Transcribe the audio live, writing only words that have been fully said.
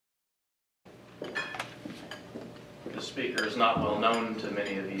the speaker is not well known to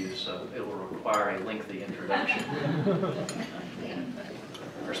many of you, so it will require a lengthy introduction.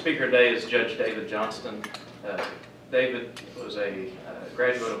 Our speaker today is Judge David Johnston. David was a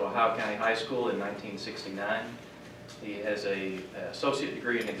graduate of Ohio County High School in 1969. He has an associate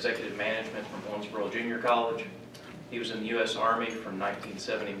degree in executive management from Owensboro Junior College. He was in the U.S. Army from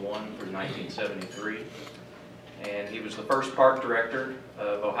 1971 through 1973. And he was the first park director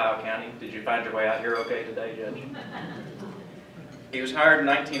of Ohio County. Did you find your way out here okay today, Judge? He was hired in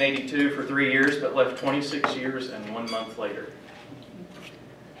 1982 for 3 years, but left 26 years and 1 month later.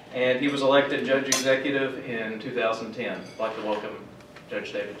 And he was elected Judge Executive in 2010. I'd like to welcome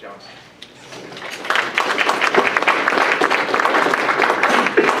Judge David Johnston.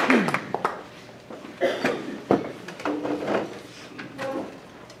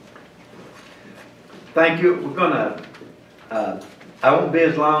 Thank you. We're gonna, I won't be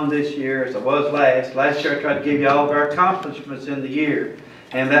as long this year as I was last. Last year I tried to give you all of our accomplishments in the year,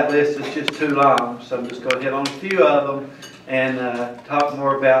 and that list is just too long. So I'm just going to hit on a few of them and talk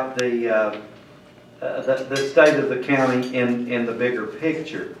more about the state of the county in the bigger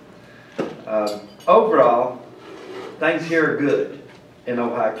picture. Overall, things here are good in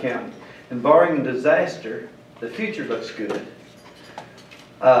Ohio County, and barring a disaster, the future looks good.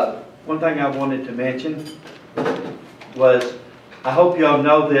 One thing I wanted to mention was, I hope you all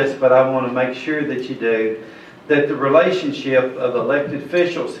know this, but I want to make sure that you do, that the relationship of elected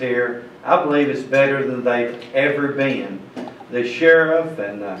officials here, I believe, is better than they've ever been. The sheriff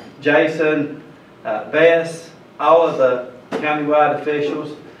and Jason, Bess, all of the countywide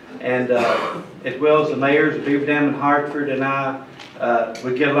officials, and as well as the mayors of Beaver Dam and Hartford and I,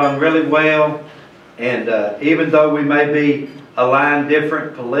 we get along really well. And even though we may be aligned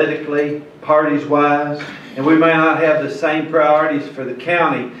different politically, parties-wise, and we may not have the same priorities for the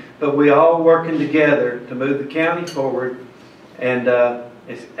county, but we all working together to move the county forward, and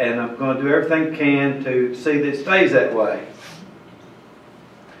I'm going to do everything I can to see that it stays that way.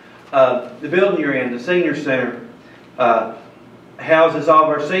 The building you're in, the Senior Center, houses all of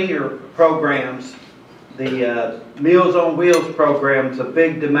our senior programs. The Meals on Wheels program is a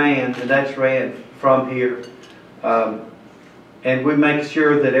big demand, and that's ran from here. And we make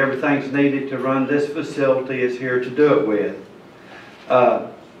sure that everything's needed to run this facility is here to do it with.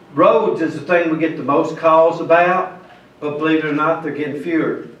 Roads is the thing we get the most calls about, but believe it or not, they're getting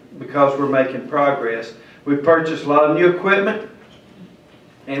fewer because we're making progress. We've purchased a lot of new equipment,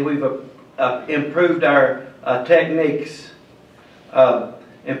 and we've improved our techniques.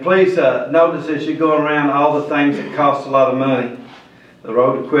 And please notice as you're going around all the things that cost a lot of money. The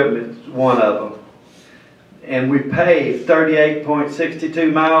road equipment is one of them. And we paved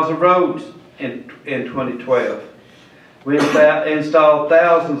 38.62 miles of roads in 2012. We installed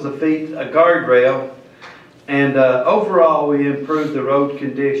thousands of feet of guardrail, and overall we improved the road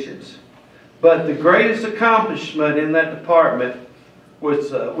conditions. But the greatest accomplishment in that department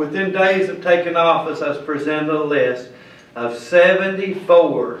was within days of taking office, I was presented a list of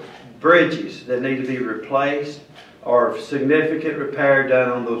 74 bridges that need to be replaced or significant repair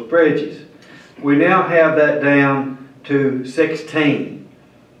done on those bridges. We now have that down to 16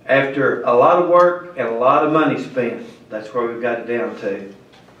 after a lot of work and a lot of money spent. That's where we've got it down to.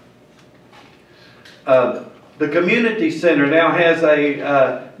 The community center now has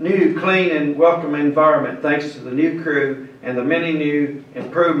a new clean and welcoming environment thanks to the new crew and the many new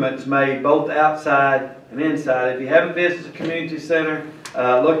improvements made both outside and inside. If you haven't visited the community center,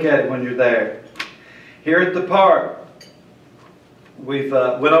 look at it when you're there. Here at the park, we've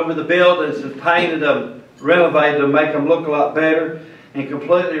went over the buildings and painted them, renovated them, make them look a lot better, and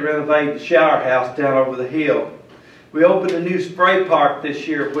completely renovated the shower house down over the hill. We opened a new spray park this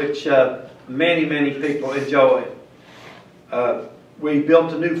year, which many people enjoy. We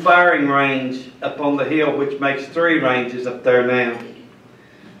built a new firing range up on the hill, which makes 3 ranges up there now.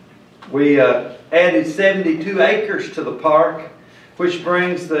 We added 72 acres to the park, which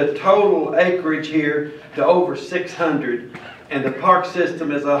brings the total acreage here to over 600. And the park system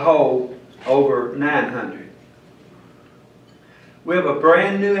as a whole, over 900. We have a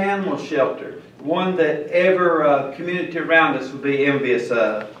brand new animal shelter, one that every community around us would be envious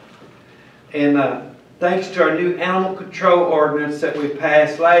of. And thanks to our new animal control ordinance that we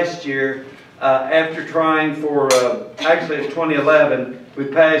passed last year, after trying for, actually it's 2011, we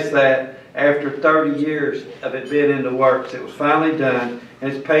passed that after 30 years of it being in the works. It was finally done,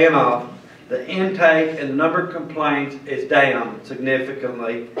 and it's paying off. The intake and the number of complaints is down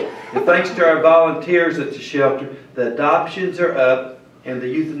significantly. And thanks to our volunteers at the shelter, the adoptions are up and the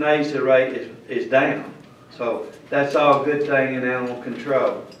euthanasia rate is down. So that's all a good thing in animal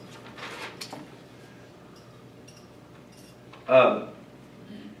control. And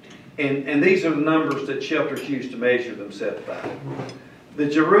these are the numbers that shelters use to measure themselves by. The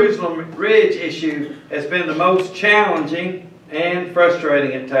Jerusalem Ridge issue has been the most challenging and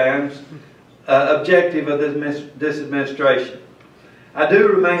frustrating at times objective of this administration. I do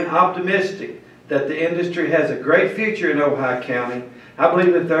remain optimistic that the industry has a great future in Ohio County. I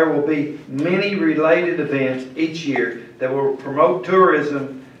believe that there will be many related events each year that will promote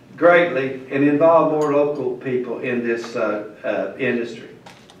tourism greatly and involve more local people in this industry.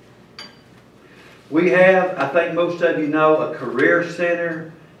 We have, I think most of you know, a career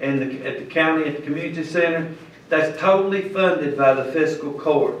center at the county, at the community center, that's totally funded by the fiscal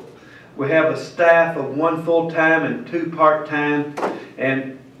court. We have a staff of 1 full-time and 2 part-time,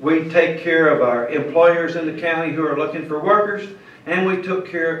 and we take care of our employers in the county who are looking for workers, and we take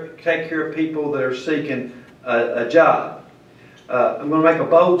care of people that are seeking a job. I'm going to make a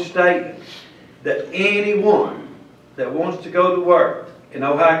bold statement that anyone that wants to go to work in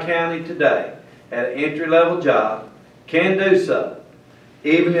Ohio County today at an entry-level job can do so,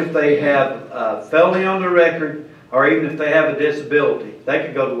 even if they have a felony on their record or even if they have a disability. They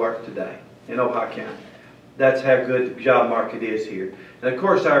can go to work today in Ohio County. That's how good the job market is here. And of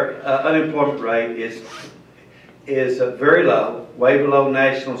course our unemployment rate is very low, way below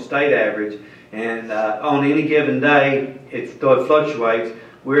national state average, and on any given day, though it fluctuates,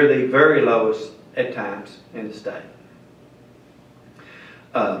 we're the very lowest at times in the state.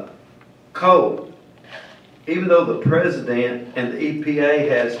 Coal. Even though the President and the EPA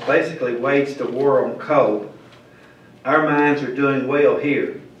has basically waged a war on coal, our mines are doing well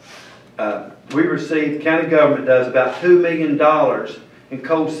here. We receive, county government does, about $2 million in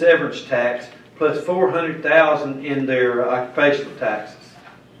coal severance tax, plus $400,000 in their occupational taxes.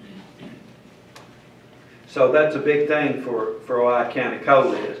 So that's a big thing for Ohio County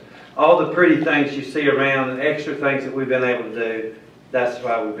Coal is. All the pretty things you see around and extra things that we've been able to do, that's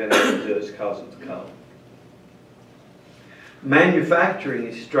why we've been able to do it, is because of the coal. Manufacturing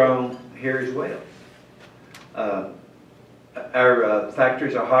is strong here as well. Our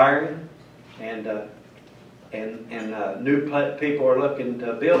factories are hiring, and new people are looking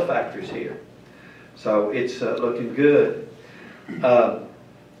to build factories here. So it's looking good.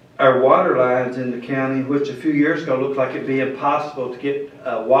 Our water lines in the county, which a few years ago looked like it'd be impossible to get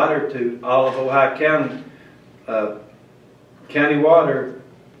water to all of Ohio County, county water,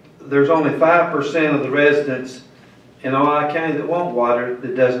 there's only 5% of the residents in Ohio County that want water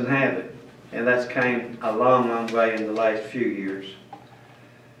that doesn't have it. And that's came a long, long way in the last few years.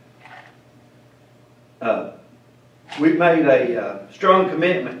 We've made a strong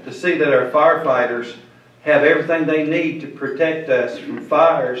commitment to see that our firefighters have everything they need to protect us from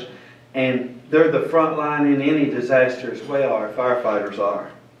fires, and they're the front line in any disaster as well, our firefighters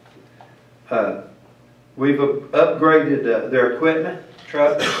are. We've upgraded their equipment,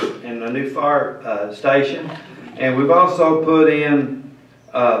 trucks, and a new fire station, and we've also put in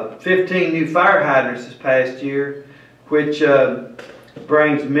 15 new fire hydrants this past year, which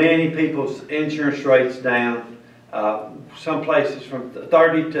brings many people's insurance rates down. Some places from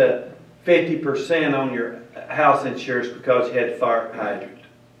 30 to 50% on your house insurance because you had a fire hydrant.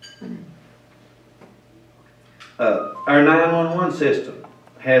 Our 911 system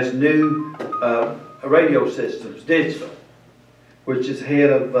has new radio systems, digital, which is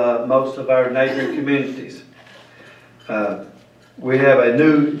ahead of most of our neighboring communities. We have a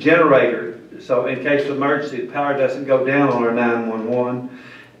new generator, so in case of emergency, the power doesn't go down on our 911.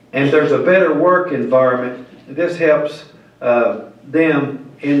 And there's a better work environment. This helps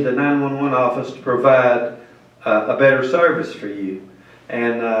them in the 911 office to provide a better service for you.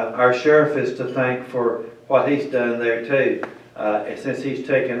 And our sheriff is to thank for what he's done there too. Since he's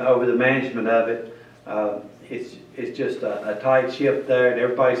taken over the management of it, it's just a tight ship there, and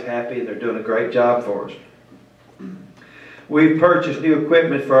everybody's happy, and they're doing a great job for us. We've purchased new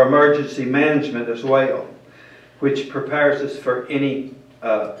equipment for emergency management as well, which prepares us for any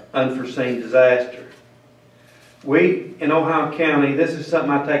unforeseen disaster. We, in Ohio County, this is something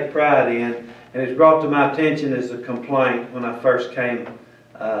I take pride in, and it's brought to my attention as a complaint when I first came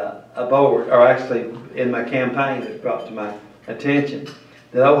aboard, or actually in my campaign it's brought to my attention,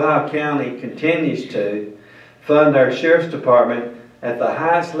 that Ohio County continues to fund our Sheriff's Department at the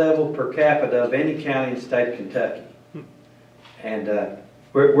highest level per capita of any county in the state of Kentucky. And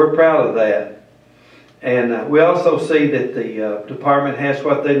we're proud of that. And we also see that the department has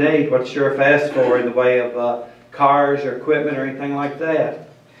what they need, what the sheriff asks for in the way of cars or equipment or anything like that.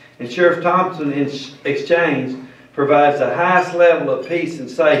 And Sheriff Thompson, in exchange, provides the highest level of peace and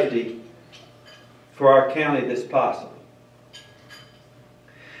safety for our county that's possible.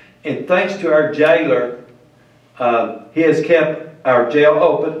 And thanks to our jailer, He has kept our jail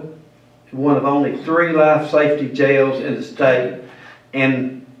open, one of only 3 life safety jails in the state,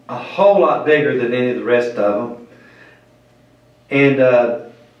 and a whole lot bigger than any of the rest of them. And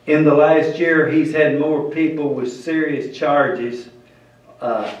in the last year, he's had more people with serious charges,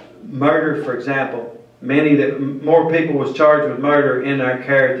 murder, for example. More people was charged with murder in our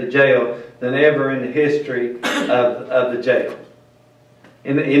care at the jail than ever in the history of the jail,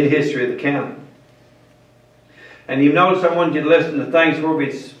 in the history of the county. And you notice I wanted you to listen to things where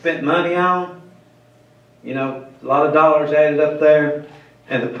we spent money on. You know, a lot of dollars added up there.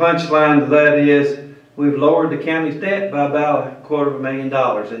 And the punchline to that is we've lowered the county's debt by about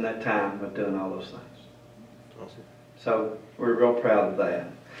 $250,000 in that time of doing all those things. Awesome. So we're real proud of that.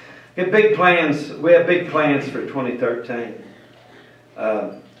 We have big plans for 2013.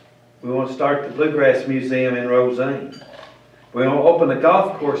 We want to start the Bluegrass Museum in Rosine. We want to open a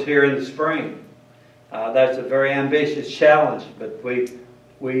golf course here in the spring. That's a very ambitious challenge, but we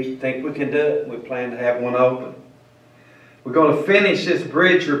think we can do it. We plan to have one open. We're going to finish this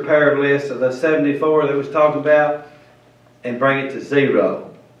bridge repair list of the 74 that was talked about and bring it to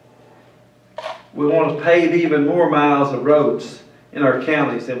 0. We want to pave even more miles of roads in our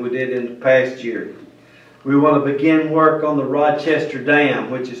counties than we did in the past year. We want to begin work on the Rochester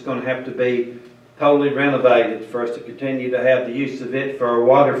Dam, which is going to have to be totally renovated for us to continue to have the use of it for our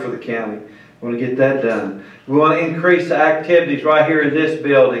water for the county. We want to get that done. We want to increase the activities right here in this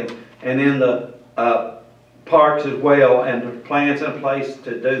building and in the parks as well, and the plans in place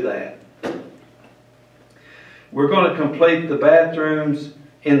to do that. We're going to complete the bathrooms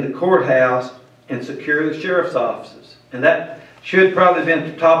in the courthouse and secure the sheriff's offices. And that should probably be at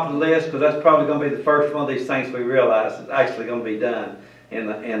the top of the list, because that's probably going to be the first one of these things we realize is actually going to be done in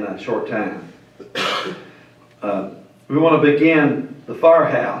a short time. We want to begin the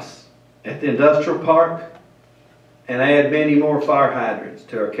firehouse at the industrial park and add many more fire hydrants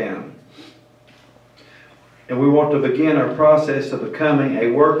to our county. And we want to begin our process of becoming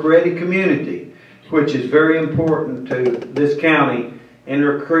a work-ready community, which is very important to this county in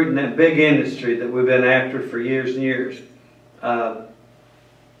recruiting that big industry that we've been after for years and years.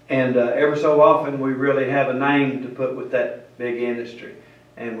 Ever so often we really have a name to put with that big industry,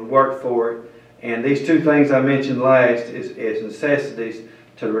 and we work for it. And these 2 things I mentioned last is necessities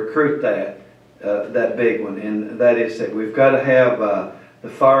to recruit that big one, and that is that we've got to have the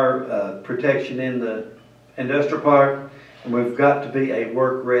fire protection in the industrial park, and we've got to be a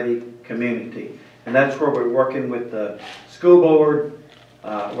work-ready community. And that's where we're working with the school board,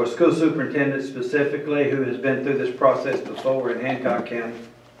 or school superintendent specifically, who has been through this process before in Hancock County.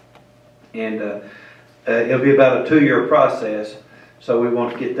 And it'll be about a 2-year process, so we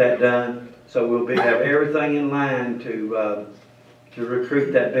want to get that done. So we'll have everything in line to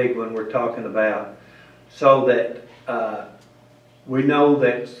recruit that big one we're talking about, so that we know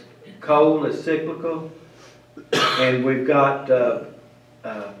that coal is cyclical, and we've got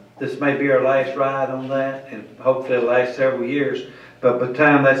this may be our last ride on that, and hopefully it'll last several years. But by the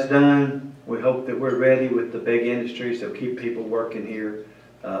time that's done, we hope that we're ready with the big industries that'll keep people working here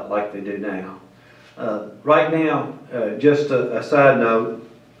like they do now. Right now, just a side note,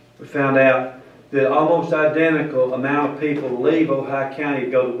 we found out that almost identical amount of people leave Ohio County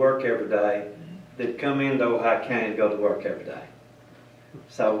to go to work every day that come into Ohio County to go to work every day.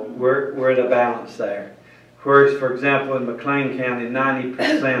 So we're at a balance there. Whereas, for example, in McLean County,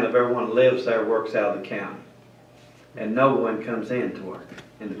 90% of everyone who lives there works out of the county, and no one comes in to work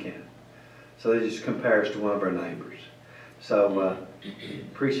in the county. So that just compares to one of our neighbors. So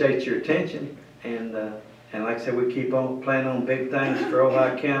appreciate your attention, and like I said, we keep on planning on big things for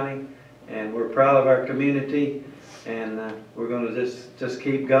Ohio County, and we're proud of our community, and we're going to just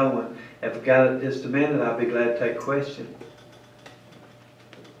keep going. If we've got it just a minute, I'll be glad to take questions.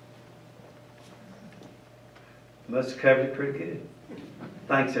 Must have covered it pretty good.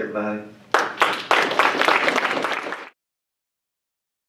 Thanks, everybody.